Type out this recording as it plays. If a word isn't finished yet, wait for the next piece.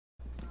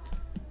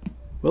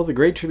Will the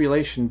Great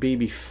Tribulation be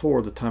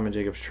before the time of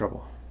Jacob's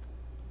trouble?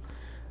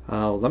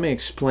 Let me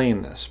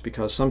explain this,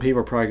 because some people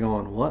are probably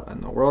going, what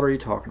in the world are you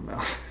talking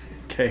about?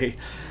 Okay,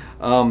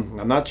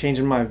 I'm not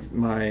changing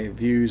my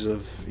views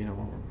of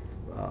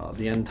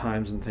the end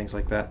times and things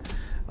like that.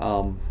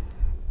 The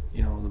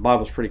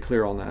Bible's pretty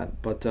clear on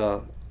that. But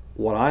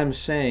what I'm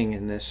saying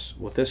in this,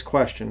 with this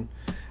question,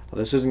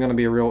 this isn't going to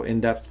be a real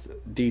in-depth,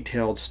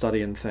 detailed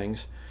study in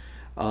things.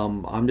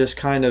 I'm just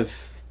kind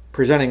of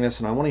presenting this,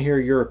 and I want to hear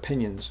your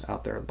opinions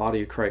out there, the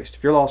body of Christ.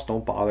 If you're lost,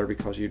 don't bother,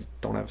 because you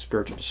don't have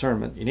spiritual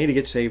discernment. You need to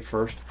get saved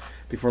first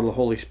before the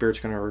Holy Spirit's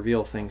going to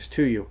reveal things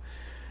to you.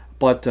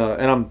 But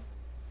and I'm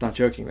not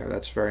joking there,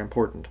 that's very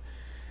important.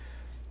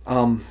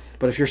 But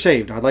if you're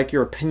saved, I'd like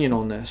your opinion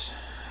on this.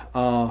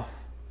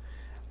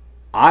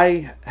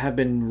 I have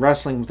been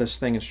wrestling with this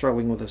thing and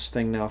struggling with this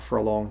thing now for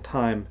a long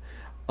time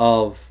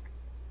of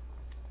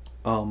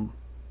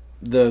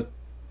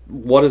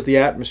what is the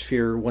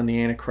atmosphere when the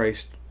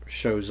Antichrist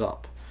shows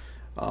up.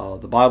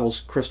 The Bible's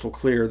crystal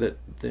clear that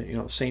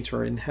saints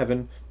are in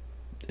heaven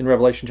in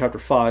Revelation chapter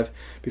 5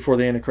 before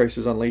the Antichrist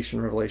is unleashed in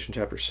Revelation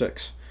chapter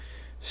 6.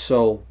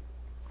 So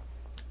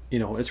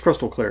it's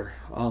crystal clear.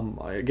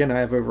 Again, I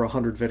have over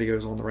 100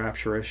 videos on the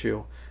rapture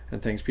issue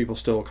and things. People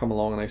still come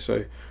along and they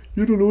say,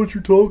 you don't know what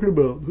you're talking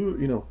about.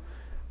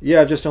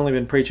 Yeah, I've just only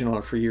been preaching on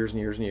it for years and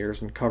years and years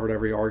and covered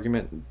every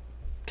argument,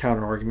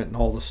 counter argument, and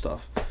all this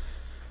stuff.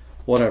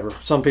 Whatever.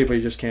 Some people,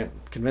 you just can't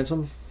convince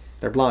them.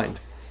 They're blind.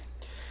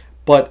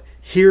 But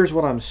here's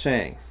what I'm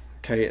saying,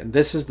 okay, and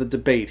this is the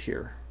debate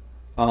here.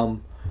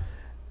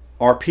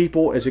 Are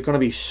people, is it going to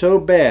be so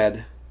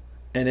bad,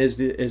 and is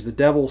the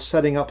devil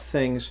setting up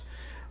things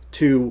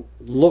to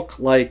look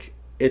like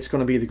it's going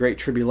to be the Great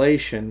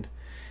Tribulation,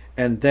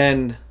 and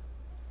then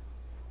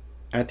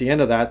at the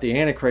end of that, the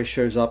Antichrist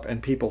shows up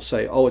and people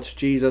say, oh, it's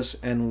Jesus,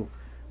 and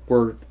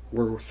we're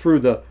through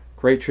the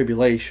Great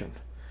Tribulation.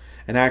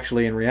 And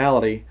actually, in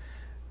reality,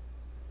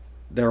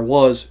 there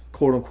was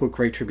quote-unquote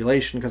Great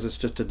Tribulation because it's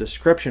just a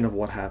description of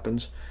what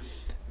happens.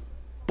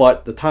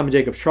 But the time of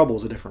Jacob's trouble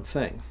is a different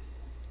thing.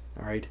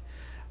 All right?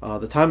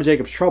 The time of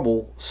Jacob's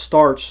trouble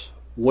starts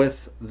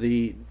with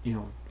the,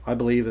 I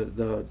believe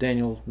the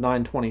Daniel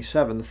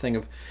 9:27, the thing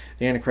of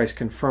the Antichrist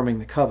confirming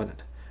the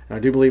covenant. And I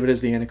do believe it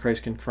is the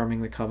Antichrist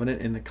confirming the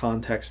covenant in the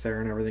context there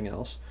and everything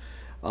else.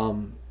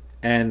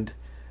 And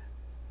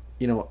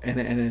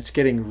it's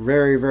getting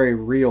very, very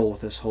real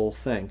with this whole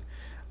thing.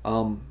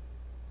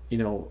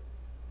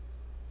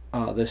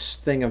 This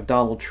thing of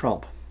Donald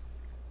Trump.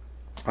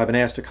 I've been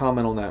asked to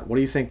comment on that. What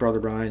do you think, Brother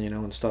Brian,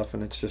 and stuff,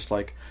 and it's just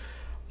like,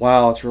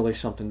 wow, it's really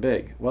something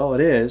big. Well,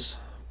 it is,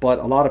 but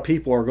a lot of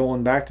people are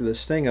going back to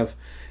this thing of,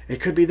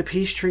 it could be the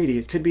peace treaty,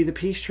 it could be the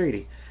peace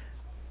treaty.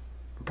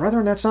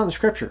 Brethren, that's not in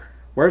Scripture.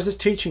 Where's this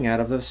teaching out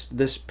of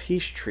this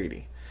peace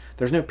treaty?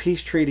 There's no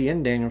peace treaty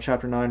in Daniel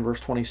chapter 9, verse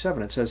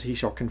 27. It says, he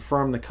shall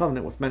confirm the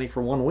covenant with many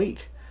for 1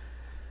 week.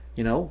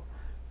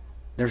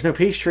 There's no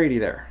peace treaty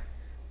there.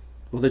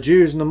 Well, the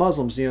Jews and the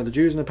Muslims, the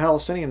Jews and the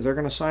Palestinians, they're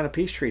going to sign a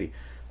peace treaty.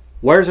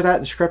 Where's it at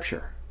in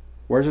Scripture?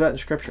 Where's it at in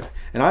Scripture?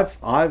 And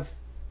I've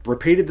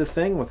repeated the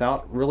thing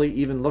without really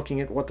even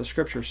looking at what the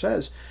Scripture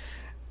says.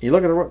 You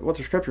look at what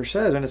the Scripture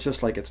says, and it's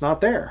just like, it's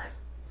not there.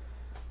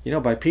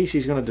 By peace,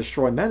 he's going to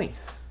destroy many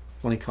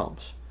when he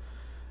comes.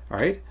 All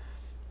right?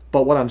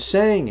 But what I'm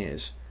saying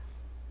is,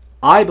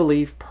 I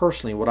believe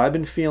personally, what I've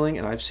been feeling,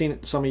 and I've seen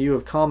it, some of you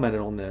have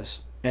commented on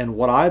this, and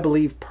what I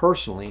believe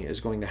personally is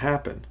going to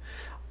happen,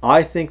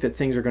 I think that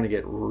things are going to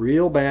get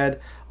real bad,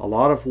 a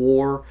lot of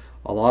war,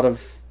 a lot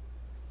of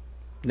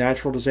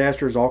natural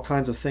disasters, all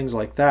kinds of things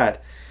like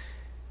that,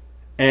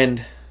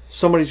 and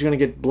somebody's going to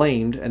get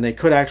blamed, and they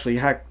could actually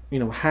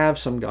have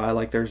some guy,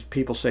 like there's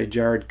people say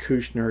Jared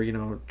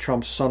Kushner,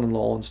 Trump's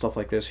son-in-law and stuff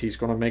like this, he's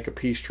going to make a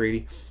peace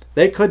treaty.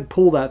 They could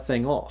pull that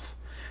thing off,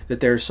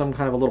 that there's some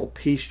kind of a little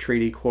peace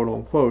treaty,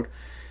 quote-unquote,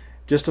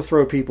 just to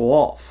throw people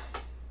off.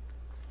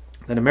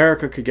 Then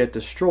America could get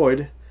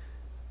destroyed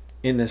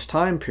in this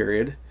time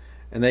period,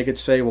 and they could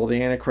say, well,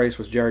 the Antichrist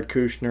was Jared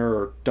Kushner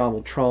or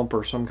Donald Trump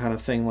or some kind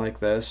of thing like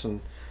this, and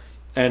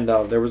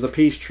there was the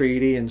peace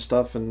treaty and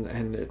stuff, and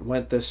it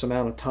went this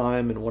amount of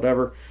time and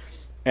whatever.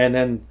 And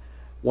then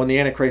when the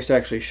Antichrist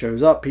actually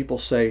shows up, people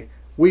say,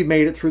 we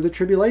made it through the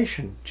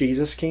tribulation.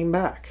 Jesus came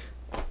back,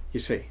 you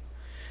see.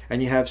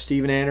 And you have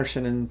Steven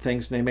Anderson and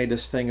things, and they made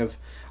this thing of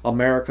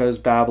America is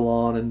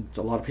Babylon, and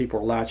a lot of people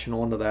are latching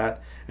onto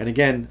that. And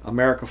again,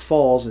 America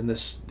falls in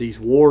these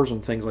wars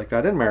and things like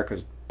that, and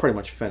America's pretty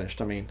much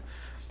finished. I mean,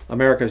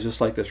 America is just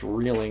like this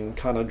reeling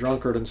kind of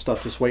drunkard and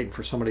stuff, just waiting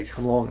for somebody to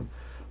come along and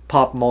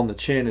pop them on the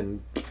chin,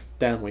 and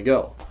down we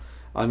go.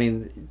 I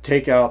mean,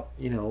 take out,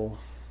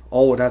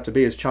 all it would have to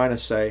be is China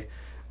say,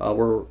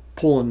 we're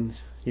pulling,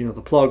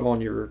 the plug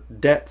on your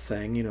debt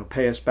thing,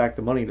 pay us back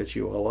the money that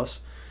you owe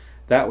us.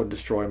 That would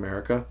destroy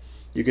America.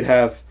 You could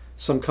have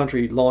some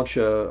country launch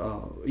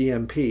a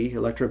EMP,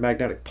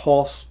 electromagnetic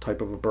pulse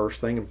type of a burst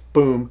thing, and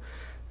boom,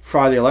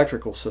 fry the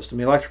electrical system.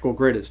 The electrical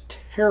grid is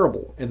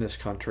terrible in this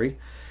country.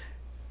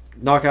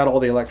 Knock out all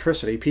the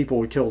electricity, people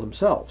would kill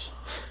themselves.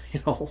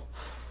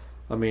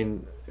 I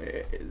mean,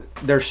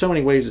 there's so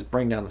many ways to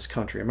bring down this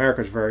country.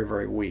 America's very,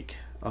 very weak.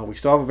 We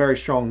still have a very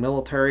strong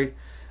military,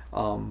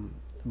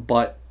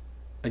 but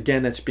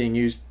again, it's being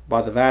used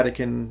by the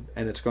Vatican,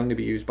 and it's going to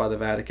be used by the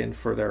Vatican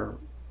for their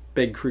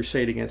big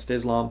crusade against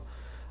Islam.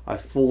 I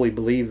fully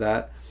believe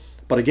that.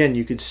 But again,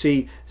 you could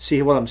see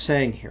what I'm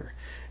saying here.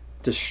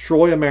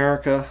 Destroy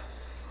America,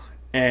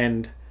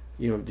 and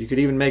you could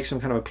even make some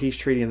kind of a peace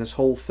treaty in this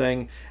whole thing,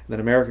 and then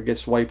America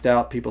gets wiped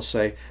out. People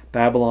say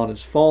Babylon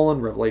has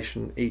fallen,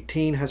 Revelation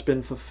 18 has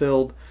been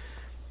fulfilled.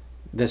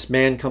 This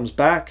man comes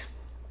back,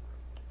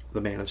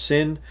 the man of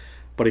sin,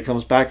 but he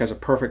comes back as a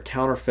perfect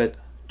counterfeit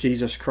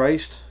Jesus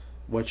Christ,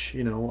 which,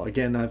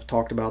 again, I've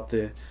talked about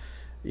the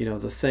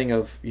thing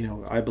of,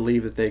 I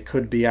believe that they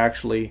could be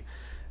actually,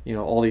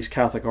 all these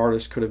Catholic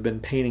artists could have been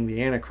painting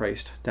the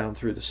Antichrist down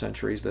through the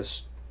centuries,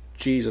 this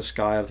Jesus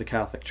guy of the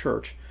Catholic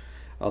Church.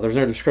 There's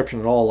no description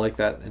at all like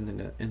that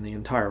in the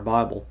entire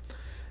Bible.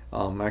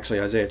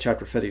 Actually, Isaiah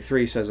chapter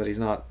 53 says that he's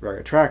not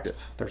very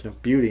attractive. There's no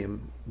beauty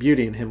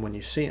in him when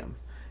you see him.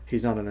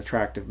 He's not an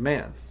attractive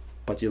man.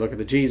 But you look at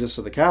the Jesus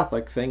of the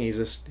Catholic thing, he's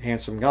this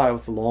handsome guy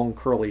with the long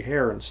curly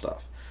hair and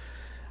stuff.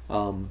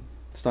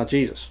 It's not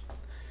Jesus.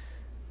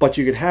 But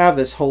you could have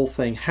this whole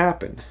thing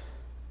happen,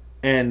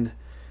 and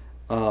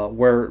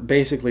where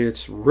basically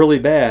it's really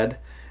bad,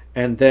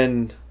 and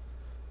then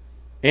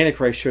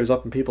Antichrist shows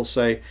up and people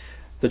say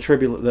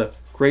the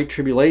Great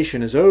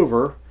Tribulation is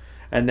over,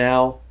 and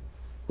now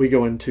we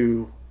go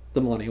into the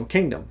millennial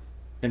kingdom.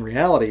 And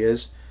reality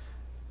is,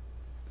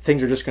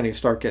 things are just going to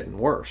start getting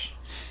worse.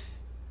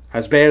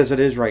 As bad as it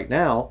is right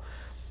now,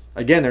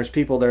 again, there's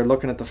people that are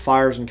looking at the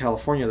fires in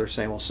California. They're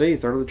saying, well, see, a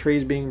third of the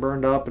trees being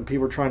burned up, and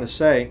people are trying to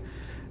say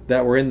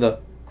that we're in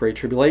the Great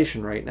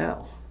Tribulation right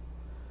now.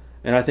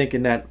 And I think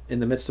in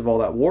the midst of all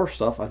that war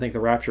stuff, I think the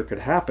rapture could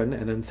happen,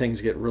 and then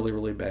things get really,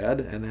 really bad,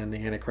 and then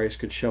the Antichrist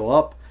could show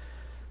up.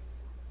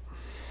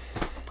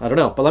 I don't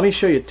know, but let me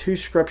show you two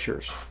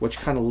scriptures which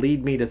kind of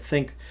lead me to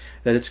think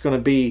that it's going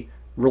to be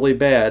really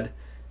bad,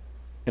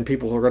 and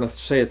people are going to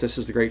say that this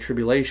is the Great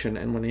Tribulation,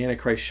 and when the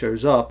Antichrist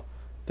shows up,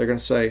 they're going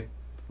to say,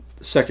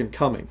 second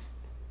coming.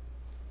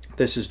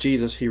 This is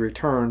Jesus, he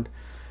returned,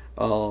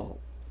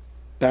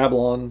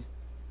 Babylon,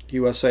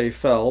 USA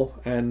fell,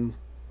 and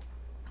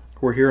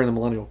we're here in the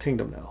millennial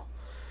kingdom now.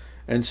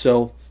 And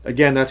so,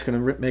 again, that's going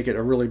to make it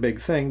a really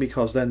big thing,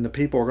 because then the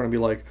people are going to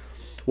be like,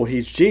 well,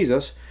 he's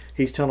Jesus,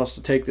 he's telling us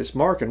to take this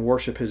mark and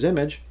worship his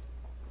image.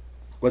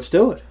 Let's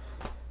do it.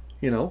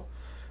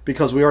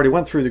 Because we already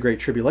went through the Great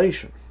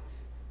Tribulation.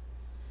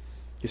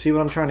 You see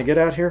what I'm trying to get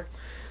at here?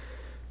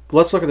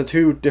 Let's look at the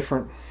two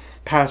different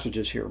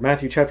passages here.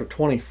 Matthew chapter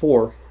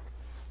 24.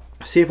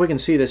 See if we can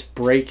see this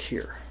break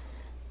here.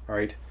 All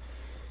right.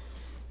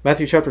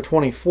 Matthew chapter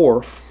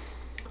 24,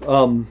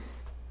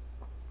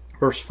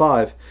 verse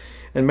 5.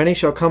 And many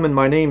shall come in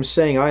my name,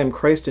 saying, I am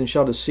Christ, and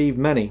shall deceive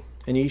many.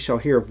 And ye shall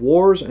hear of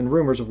wars and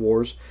rumors of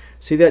wars.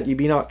 See that ye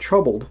be not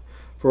troubled,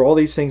 for all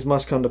these things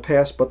must come to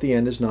pass, but the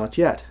end is not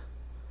yet.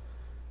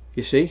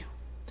 You see?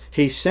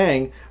 He's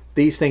saying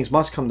these things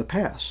must come to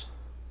pass.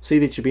 See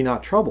that you be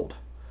not troubled.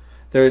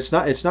 It's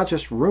not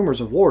just rumors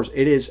of wars.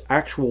 It is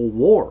actual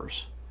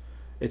wars.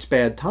 It's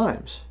bad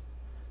times.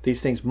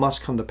 These things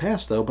must come to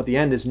pass, though, but the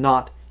end is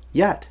not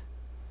yet.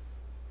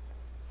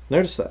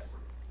 Notice that.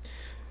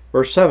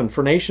 Verse 7,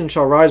 For nation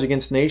shall rise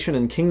against nation,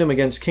 and kingdom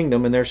against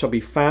kingdom, and there shall be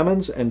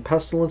famines and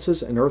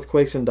pestilences and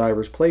earthquakes in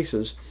divers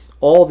places.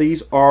 All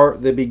these are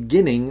the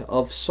beginning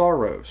of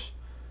sorrows.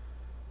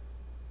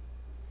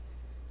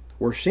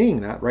 We're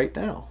seeing that right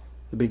now.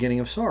 The beginning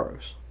of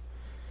sorrows.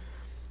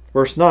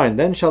 Verse 9,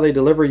 Then shall they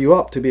deliver you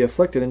up to be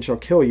afflicted, and shall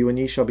kill you, and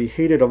ye shall be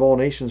hated of all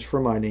nations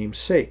for my name's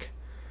sake.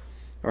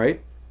 All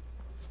right?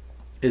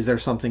 Is there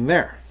something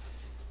there?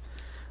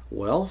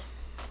 Well,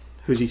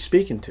 who's he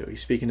speaking to?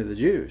 He's speaking to the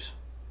Jews.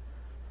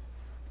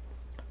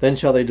 Then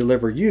shall they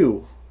deliver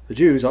you, the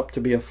Jews, up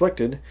to be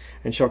afflicted,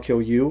 and shall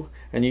kill you,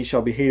 and ye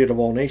shall be hated of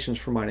all nations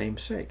for my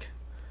name's sake.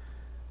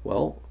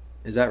 Well,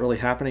 is that really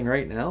happening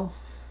right now?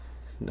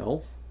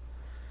 No.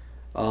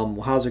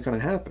 Well, how's it going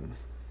to happen?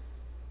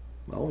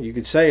 Well, you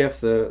could say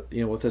if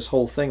with this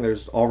whole thing,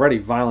 there's already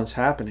violence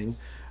happening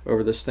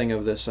over this thing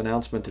of this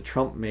announcement that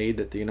Trump made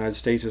that the United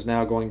States is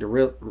now going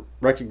to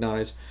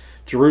recognize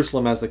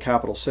Jerusalem as the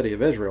capital city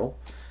of Israel.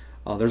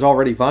 There's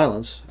already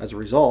violence as a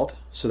result,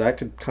 so that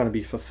could kind of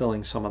be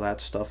fulfilling some of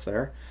that stuff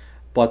there.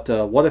 But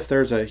what if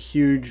there's a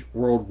huge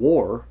world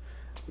war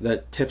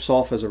that tips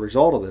off as a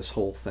result of this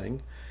whole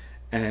thing,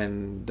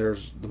 and the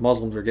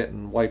Muslims are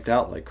getting wiped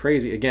out like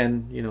crazy?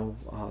 Again,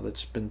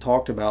 that's been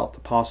talked about, the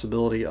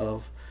possibility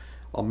of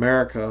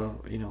America,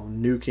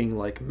 nuking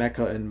like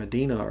Mecca and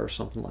Medina or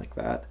something like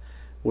that,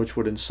 which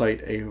would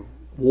incite a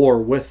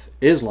war with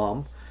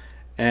Islam,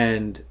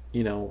 and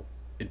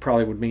it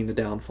probably would mean the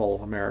downfall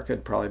of America.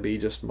 It'd probably be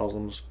just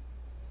Muslims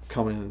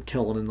coming and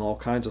killing and all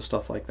kinds of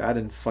stuff like that,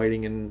 and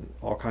fighting in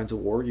all kinds of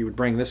war. You would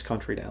bring this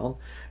country down,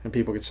 and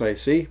people could say,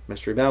 see,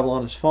 Mystery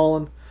Babylon has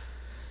fallen.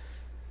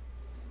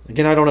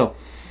 Again, I don't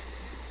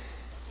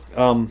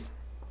know.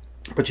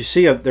 But you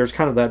see, there's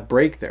kind of that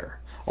break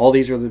there. all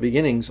these are the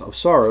beginnings of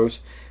sorrows,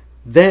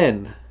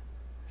 then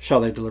shall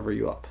they deliver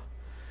you up.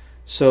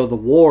 So the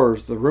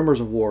wars, the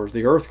rumors of wars,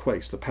 the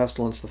earthquakes, the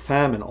pestilence, the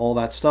famine, all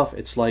that stuff,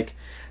 it's like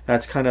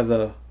that's kind of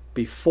the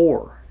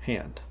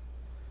beforehand.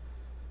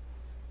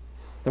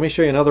 Let me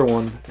show you another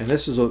one, and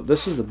this is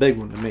the big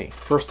one to me.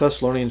 1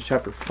 Thessalonians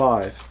chapter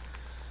 5.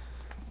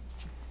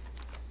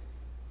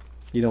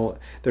 You know,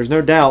 there's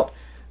no doubt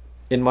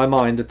in my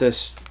mind that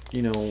this,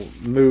 you know,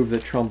 move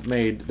that Trump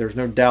made, there's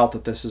no doubt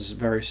that this is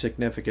very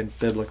significant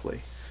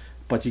biblically.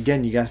 But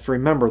again, you have to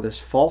remember this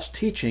false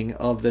teaching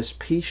of this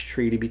peace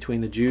treaty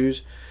between the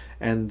Jews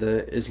and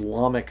the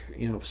Islamic,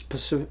 you know,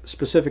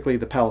 specifically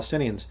the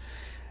Palestinians.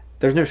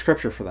 There's no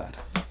scripture for that.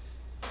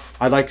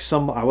 I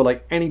would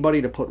like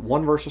anybody to put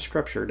one verse of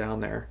scripture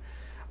down there.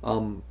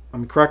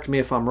 Correct me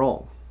if I'm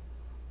wrong.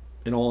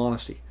 In all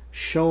honesty,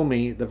 show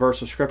me the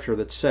verse of scripture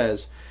that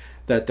says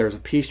that there's a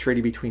peace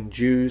treaty between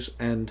Jews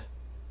and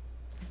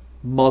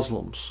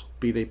Muslims,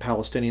 be they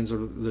Palestinians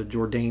or the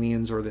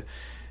Jordanians or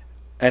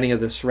any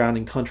of the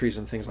surrounding countries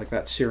and things like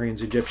that,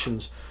 Syrians,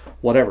 Egyptians,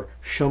 whatever.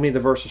 Show me the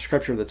verse of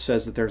scripture that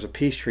says that there's a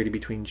peace treaty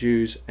between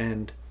Jews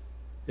and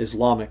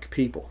Islamic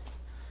people.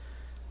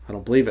 I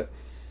don't believe it.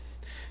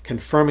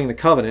 Confirming the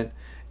covenant,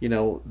 you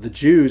know, the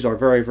Jews are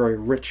very, very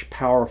rich,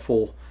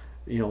 powerful,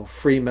 you know,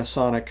 free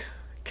Masonic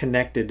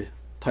connected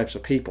types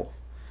of people.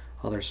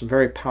 There's some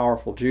very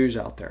powerful Jews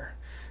out there,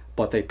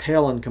 but they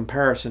pale in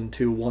comparison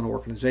to one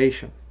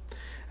organization,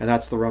 and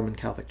that's the Roman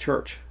Catholic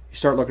Church. You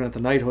start looking at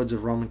the knighthoods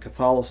of Roman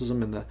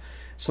Catholicism and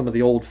some of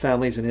the old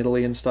families in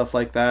Italy and stuff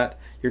like that.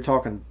 You're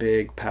talking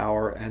big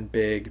power and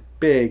big,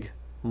 big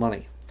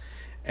money.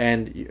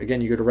 And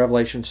again, you go to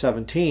Revelation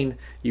 17,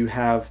 you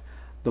have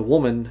the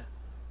woman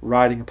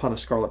riding upon a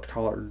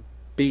scarlet-colored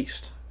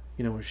beast.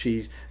 You know,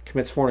 she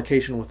commits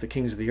fornication with the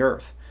kings of the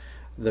earth.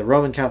 The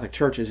Roman Catholic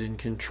Church is in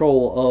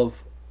control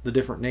of the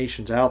different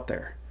nations out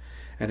there.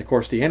 And of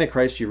course, the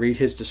Antichrist, you read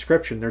his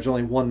description, there's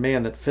only one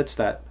man that fits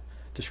that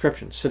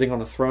description, sitting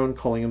on a throne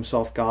calling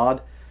himself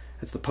God.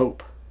 It's the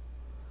Pope.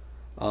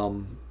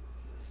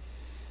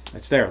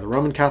 It's there. The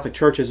Roman Catholic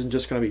Church isn't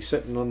just going to be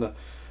sitting on the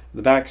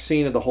back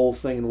scene of the whole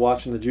thing and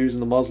watching the Jews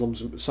and the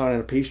Muslims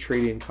signing a peace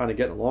treaty and kind of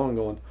getting along and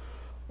going,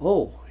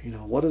 oh, you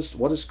know, what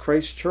does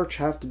Christ's church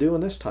have to do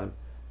in this time?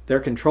 They're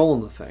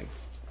controlling the thing.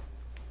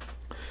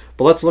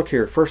 But let's look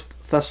here. 1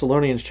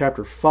 Thessalonians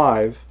chapter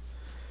 5,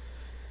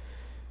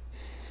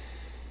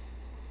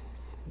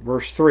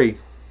 verse 3.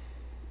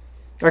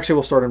 Actually,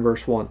 we'll start in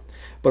verse 1.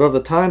 But of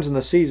the times and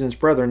the seasons,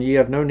 brethren, ye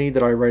have no need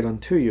that I write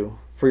unto you.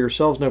 For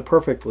yourselves know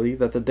perfectly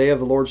that the day of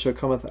the Lord so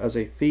cometh as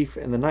a thief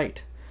in the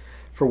night.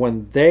 For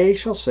when they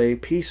shall say,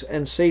 peace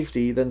and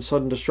safety, then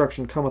sudden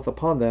destruction cometh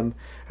upon them,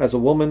 as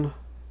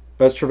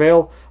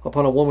travail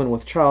upon a woman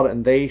with child,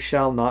 and they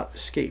shall not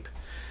escape.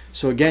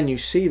 So again, you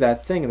see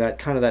that thing, that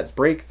kind of that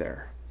break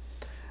there.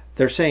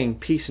 They're saying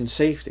peace and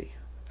safety.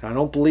 And I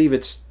don't believe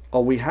it's,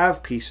 oh, we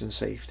have peace and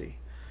safety.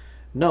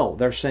 No,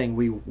 they're saying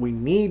we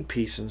need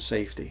peace and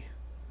safety.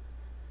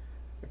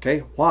 Okay,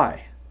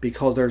 why?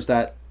 Because there's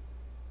that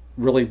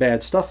really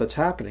bad stuff that's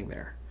happening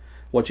there.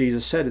 What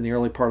Jesus said in the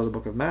early part of the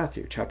book of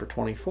Matthew, chapter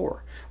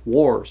 24.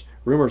 Wars,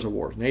 rumors of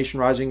wars, nation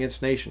rising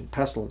against nation,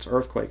 pestilence,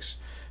 earthquakes,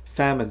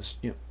 famines,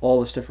 you know, all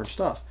this different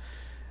stuff.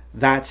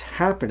 That's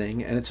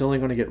happening, and it's only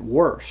going to get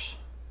worse.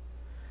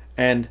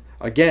 And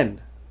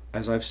again,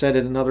 as I've said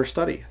in another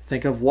study,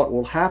 think of what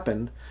will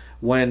happen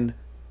when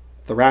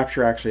the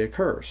rapture actually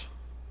occurs.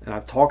 And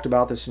I've talked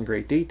about this in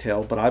great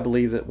detail, but I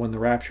believe that when the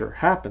rapture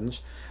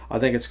happens, I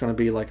think it's going to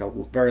be like a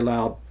very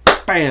loud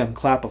bam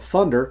clap of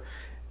thunder,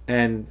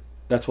 and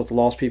that's what the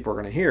lost people are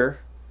going to hear.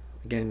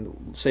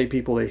 Again, say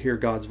people, they hear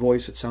God's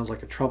voice, it sounds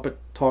like a trumpet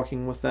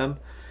talking with them,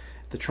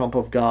 the trump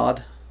of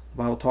God, the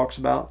Bible talks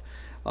about.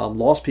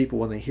 Lost people,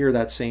 when they hear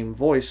that same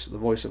voice, the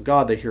voice of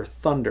God, they hear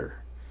thunder.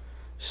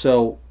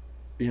 So,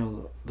 you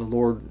know, the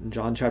Lord in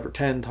John chapter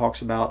 10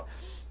 talks about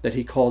that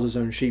he calls his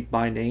own sheep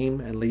by name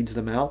and leads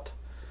them out.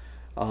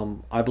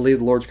 I believe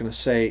the Lord's going to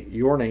say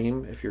your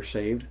name if you're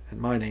saved and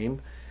my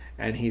name,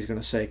 and he's going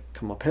to say,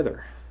 come up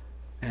hither.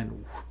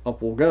 And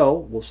up we'll go.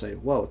 We'll say,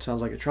 whoa, it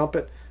sounds like a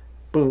trumpet.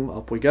 Boom,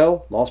 up we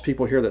go. Lost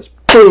people hear this.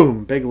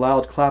 Boom, big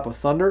loud clap of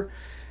thunder.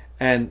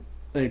 And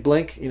they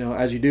blink, you know,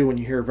 as you do when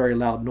you hear a very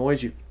loud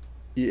noise, you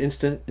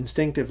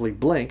instinctively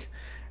blink,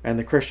 and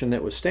the Christian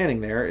that was standing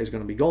there is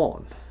going to be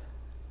gone.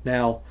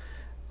 Now,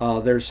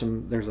 there's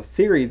a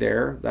theory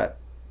there that,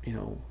 you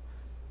know,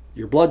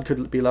 your blood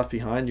could be left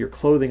behind. Your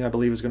clothing, I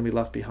believe, is going to be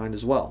left behind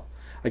as well.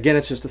 Again,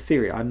 it's just a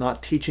theory. I'm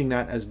not teaching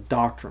that as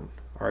doctrine.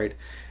 All right,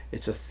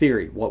 it's a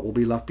theory. What will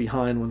be left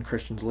behind when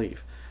Christians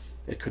leave?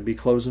 It could be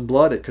clothes and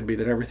blood. It could be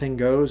that everything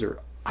goes, or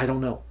I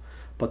don't know.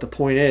 But the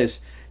point is,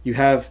 you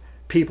have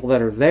people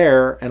that are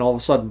there, and all of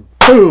a sudden,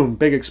 boom,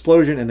 big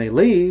explosion, and they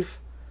leave.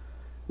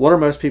 What are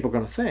most people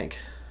going to think?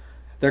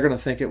 They're going to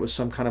think it was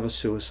some kind of a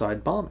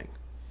suicide bombing.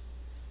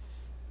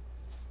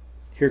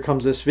 Here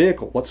comes this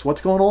vehicle. What's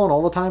going on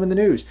all the time in the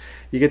news?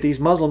 You get these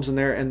Muslims in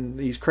there and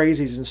these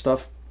crazies and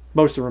stuff.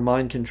 Most of them are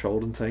mind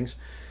controlled and things.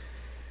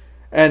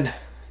 And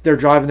they're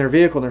driving their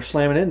vehicle and they're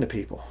slamming into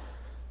people.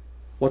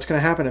 What's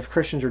going to happen if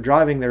Christians are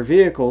driving their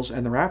vehicles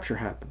and the rapture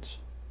happens?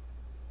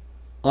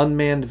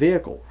 Unmanned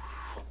vehicle,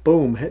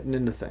 boom, hitting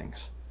into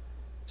things.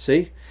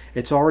 See?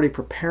 It's already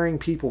preparing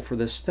people for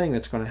this thing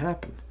that's going to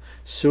happen.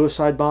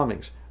 Suicide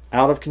bombings,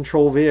 out of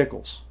control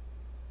vehicles.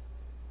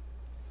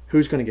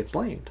 Who's going to get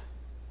blamed?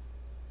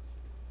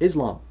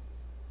 Islam.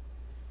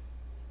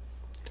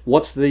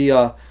 What's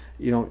the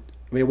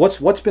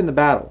what's been the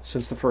battle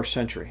since the first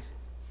century?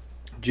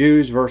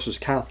 Jews versus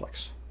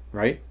Catholics,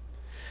 right?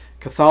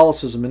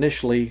 Catholicism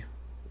initially,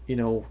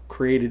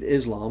 created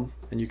Islam,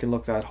 and you can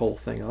look that whole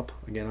thing up.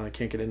 Again, I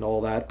can't get into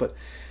all that, but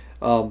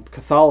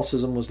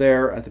Catholicism was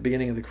there at the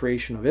beginning of the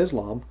creation of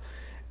Islam,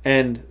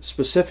 and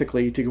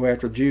specifically to go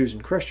after Jews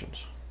and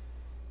Christians.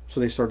 So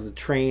they started to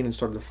train and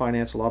started to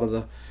finance a lot of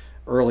the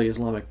early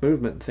Islamic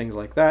movement and things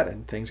like that,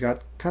 and things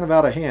got kind of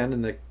out of hand,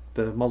 and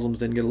the Muslims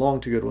didn't get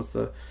along too good with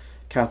the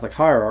Catholic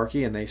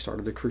hierarchy, and they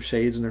started the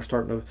Crusades, and they're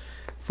starting to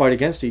fight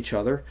against each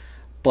other.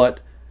 But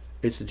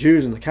it's the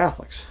Jews and the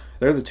Catholics.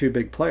 They're the two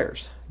big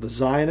players. The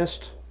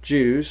Zionist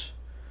Jews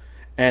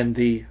and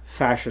the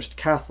fascist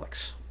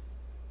Catholics.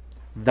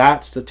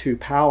 That's the two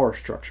power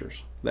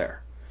structures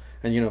there.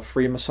 And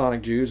free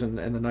Masonic Jews and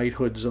the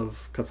knighthoods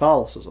of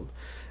Catholicism.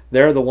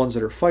 They're the ones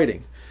that are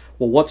fighting.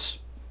 Well, what's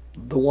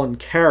the one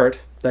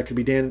carrot that could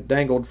be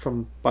dangled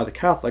by the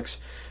Catholics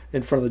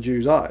in front of the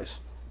Jews' eyes?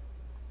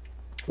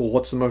 Well,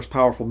 what's the most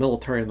powerful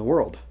military in the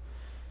world?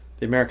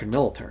 The American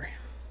military.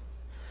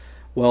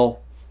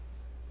 Well,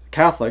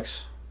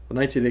 Catholics, the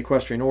Knights of the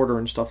Equestrian Order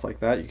and stuff like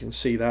that, you can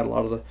see that a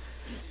lot of the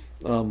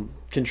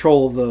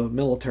control of the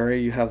military.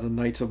 You have the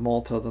Knights of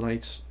Malta, the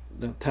Knights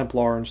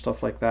Templar and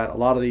stuff like that. A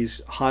lot of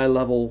these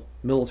high-level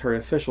military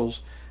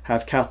officials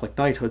have Catholic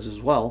knighthoods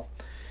as well.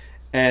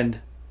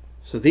 And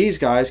so these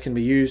guys can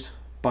be used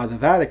by the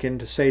Vatican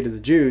to say to the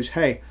Jews,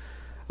 hey,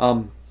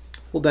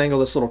 we'll dangle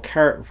this little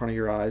carrot in front of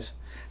your eyes.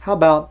 How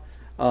about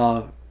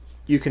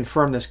you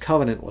confirm this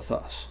covenant with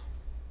us?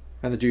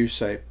 And the Jews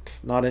say,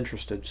 not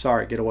interested.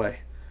 Sorry, get away.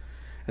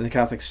 And the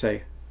Catholics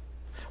say,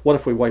 what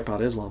if we wipe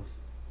out Islam?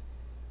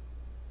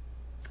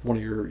 One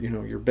of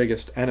your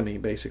biggest enemy,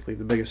 basically,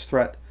 the biggest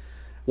threat.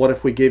 What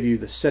if we give you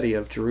the city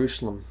of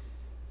Jerusalem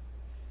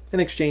in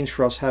exchange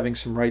for us having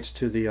some rights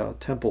to the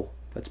temple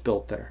that's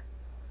built there?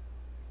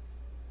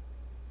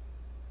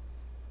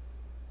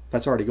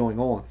 That's already going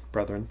on,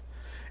 brethren.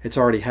 It's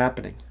already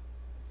happening.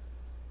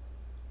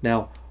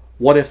 Now,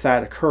 what if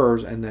that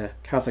occurs and the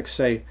Catholics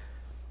say,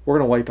 we're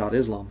going to wipe out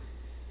Islam?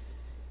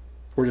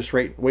 We're just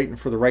waiting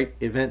for the right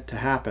event to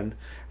happen.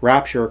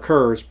 Rapture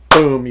occurs,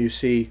 boom, you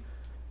see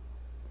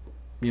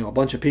a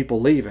bunch of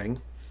people leaving,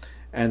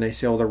 and they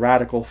say, oh, they're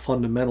radical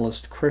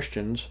fundamentalist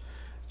Christians,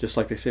 just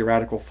like they say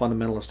radical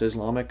fundamentalist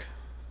Islamic,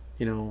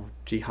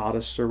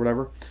 jihadists or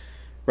whatever.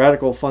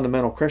 Radical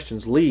fundamental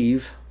Christians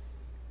leave,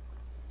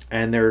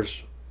 and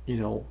there's,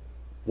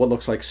 what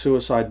looks like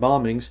suicide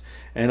bombings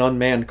and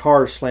unmanned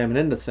cars slamming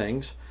into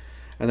things,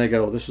 and they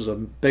go, this is the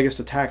biggest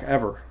attack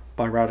ever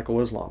by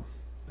radical Islam.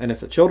 And if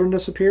the children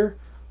disappear,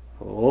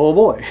 oh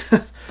boy,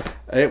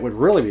 it would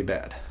really be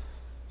bad.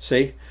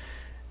 See?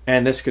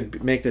 And this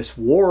could make this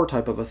war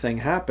type of a thing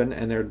happen,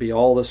 and there'd be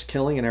all this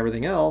killing and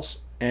everything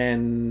else,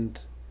 and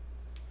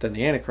then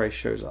the Antichrist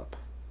shows up.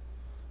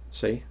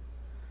 See?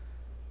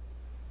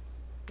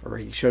 Or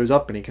he shows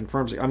up and he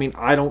confirms it. I mean,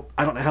 I don't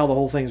know how the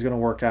whole thing's going to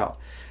work out.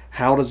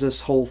 How does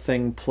this whole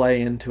thing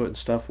play into it and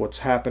stuff? What's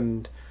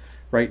happened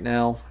right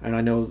now? And I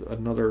know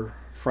another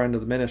friend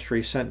of the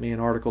ministry sent me an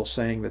article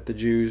saying that the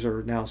Jews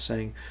are now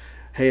saying,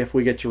 hey, if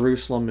we get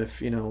Jerusalem, if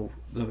the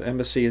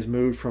embassy is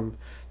moved from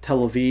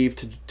Tel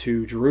Aviv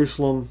to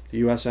Jerusalem, the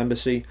U.S.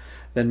 embassy,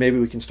 then maybe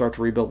we can start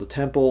to rebuild the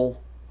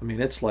temple. I mean,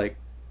 it's like,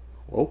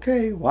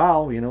 okay,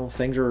 wow,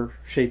 things are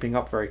shaping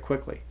up very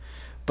quickly.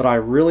 But I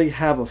really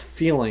have a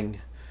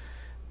feeling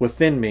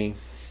within me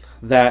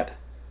that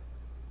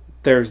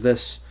there's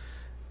this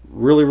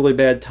really, really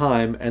bad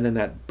time, and then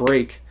that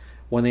break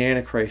when the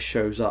Antichrist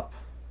shows up.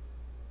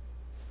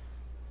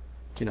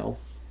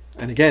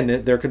 And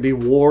again, there could be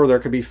war, there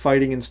could be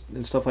fighting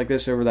and stuff like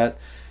this over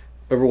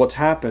what's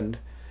happened,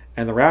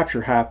 and the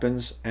rapture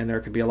happens, and there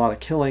could be a lot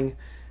of killing,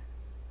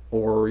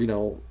 or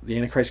the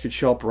Antichrist could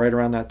show up right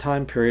around that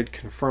time period,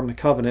 confirm the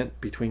covenant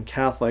between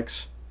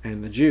Catholics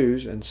and the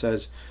Jews, and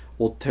says,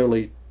 we'll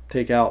totally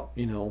take out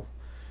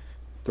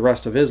the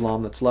rest of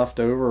Islam that's left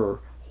over, or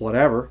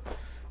whatever.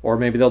 Or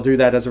maybe they'll do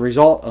that as a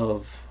result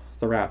of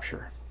the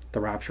rapture. The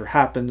rapture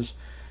happens,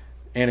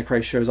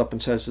 Antichrist shows up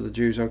and says to the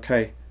Jews,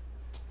 okay,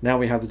 now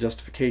we have the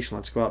justification,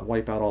 let's go out and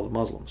wipe out all the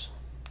Muslims.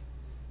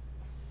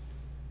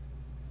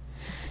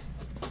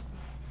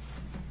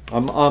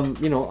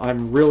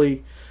 I'm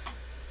really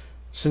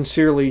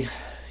sincerely,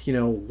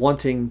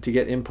 wanting to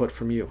get input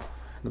from you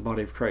in the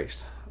body of Christ.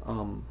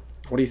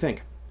 What do you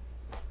think?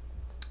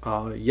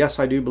 Yes,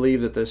 I do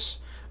believe that this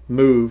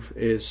move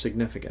is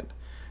significant.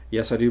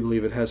 Yes, I do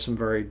believe it has some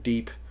very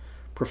deep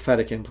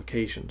prophetic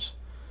implications.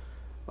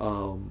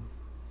 But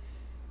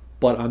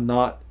I'm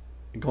not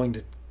going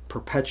to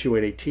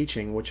perpetuate a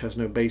teaching which has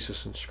no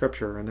basis in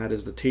Scripture, and that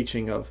is the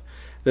teaching of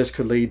this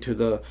could lead to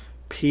the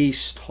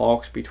peace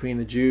talks between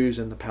the Jews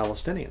and the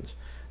Palestinians.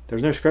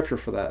 There's no scripture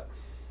for that.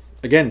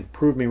 Again,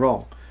 prove me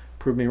wrong.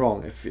 Prove me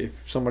wrong.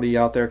 If somebody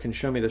out there can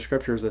show me the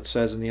scriptures that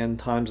says in the end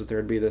times that there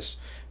would be this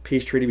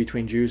peace treaty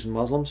between Jews and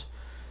Muslims,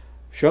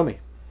 show me.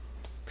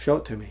 Show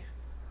it to me.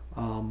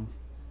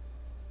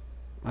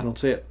 I don't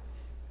see it.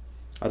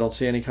 I don't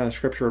see any kind of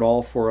scripture at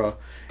all for a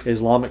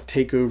Islamic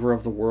takeover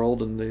of the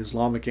world and the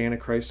Islamic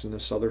Antichrist and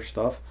this other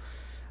stuff.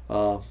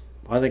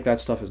 I think that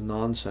stuff is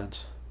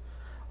nonsense.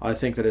 I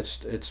think that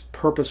it's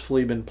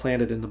purposefully been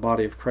planted in the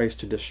body of Christ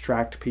to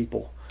distract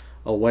people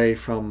away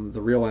from the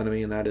real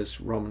enemy, and that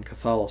is Roman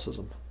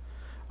Catholicism.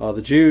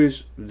 The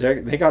Jews,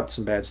 they got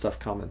some bad stuff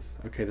coming.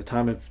 Okay, the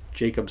time of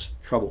Jacob's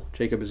trouble.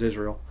 Jacob is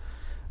Israel.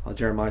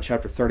 Jeremiah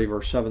chapter 30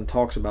 verse 7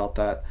 talks about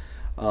that.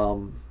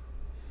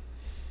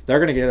 They're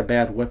going to get a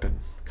bad whipping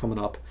coming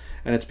up,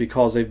 and it's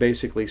because they've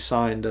basically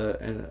signed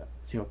and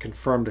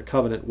confirmed a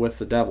covenant with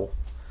the devil,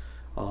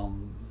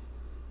 and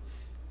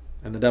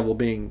the devil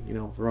being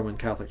the Roman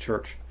Catholic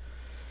Church.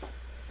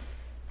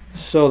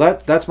 So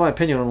that's my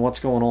opinion on what's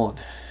going on,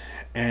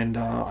 and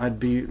I'd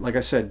be, like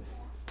I said,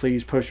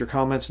 please post your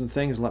comments and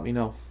things and let me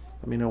know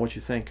what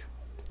you think.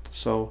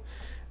 So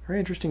very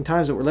interesting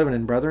times that we're living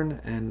in,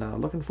 brethren, and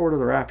looking forward to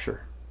the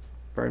rapture,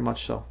 very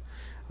much so.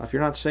 If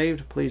you're not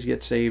saved, please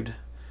get saved.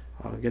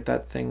 Get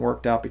that thing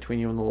worked out between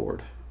you and the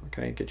Lord.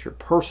 Okay, get your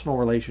personal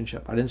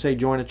relationship. I didn't say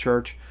join a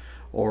church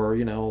or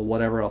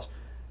whatever else.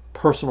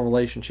 Personal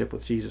relationship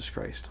with Jesus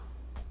Christ.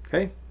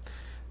 Okay,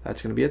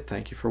 that's going to be it.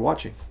 Thank you for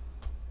watching.